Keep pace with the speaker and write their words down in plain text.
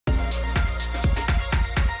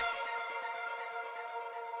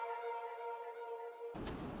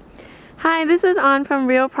Hi, this is An from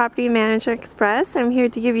Real Property Manager Express. I'm here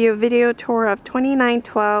to give you a video tour of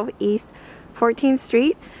 2912 East 14th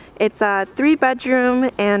Street. It's a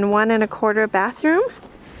 3-bedroom and 1.25 bathroom.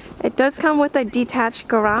 It does come with a detached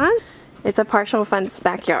garage. It's a partial fenced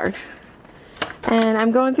backyard. And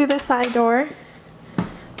I'm going through the side door.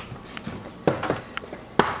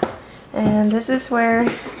 And this is where,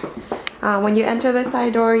 when you enter the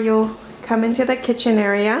side door, you'll come into the kitchen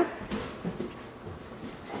area.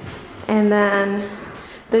 And then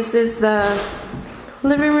this is the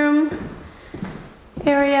living room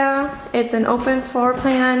area. It's an open floor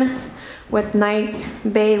plan with nice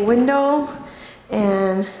bay window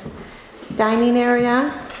and dining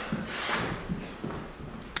area.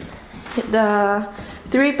 The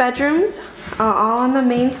 3 bedrooms are all on the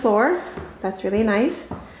main floor. That's really nice.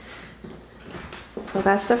 So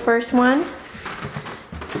that's the first one.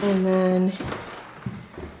 And then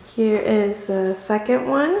here is the second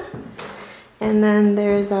one. And then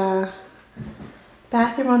there's a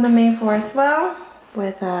bathroom on the main floor as well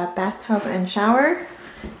with a bathtub and shower.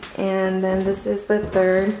 And then this is the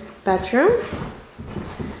 3rd bedroom.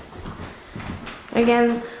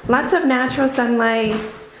 Again, lots of natural sunlight,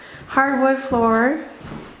 hardwood floor,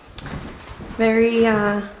 very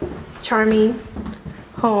charming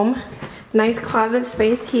home. Nice closet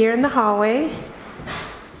space here in the hallway.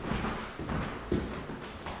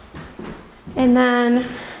 And then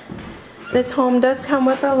this home does come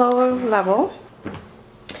with a lower level.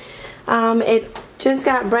 It just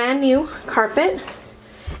got brand new carpet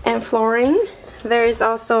and flooring. There is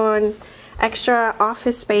also an extra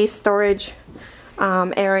office space storage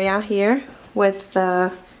area here with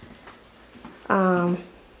the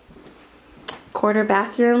quarter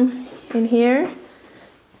bathroom in here.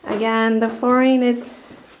 Again, the flooring is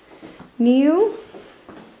new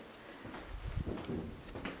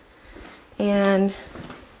and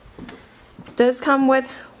does come with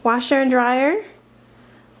washer and dryer.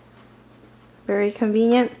 Very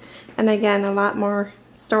convenient, and again a lot more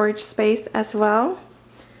storage space as well.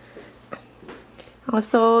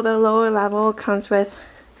 Also, the lower level comes with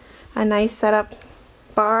a nice setup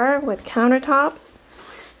bar with countertops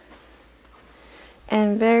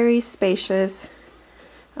and very spacious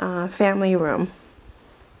family room.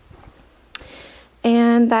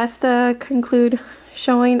 And that's the conclude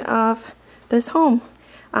showing of this home.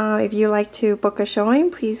 If you'd like to book a showing,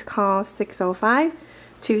 please call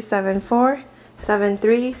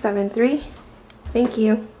 605-274-7373. Thank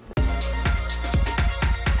you.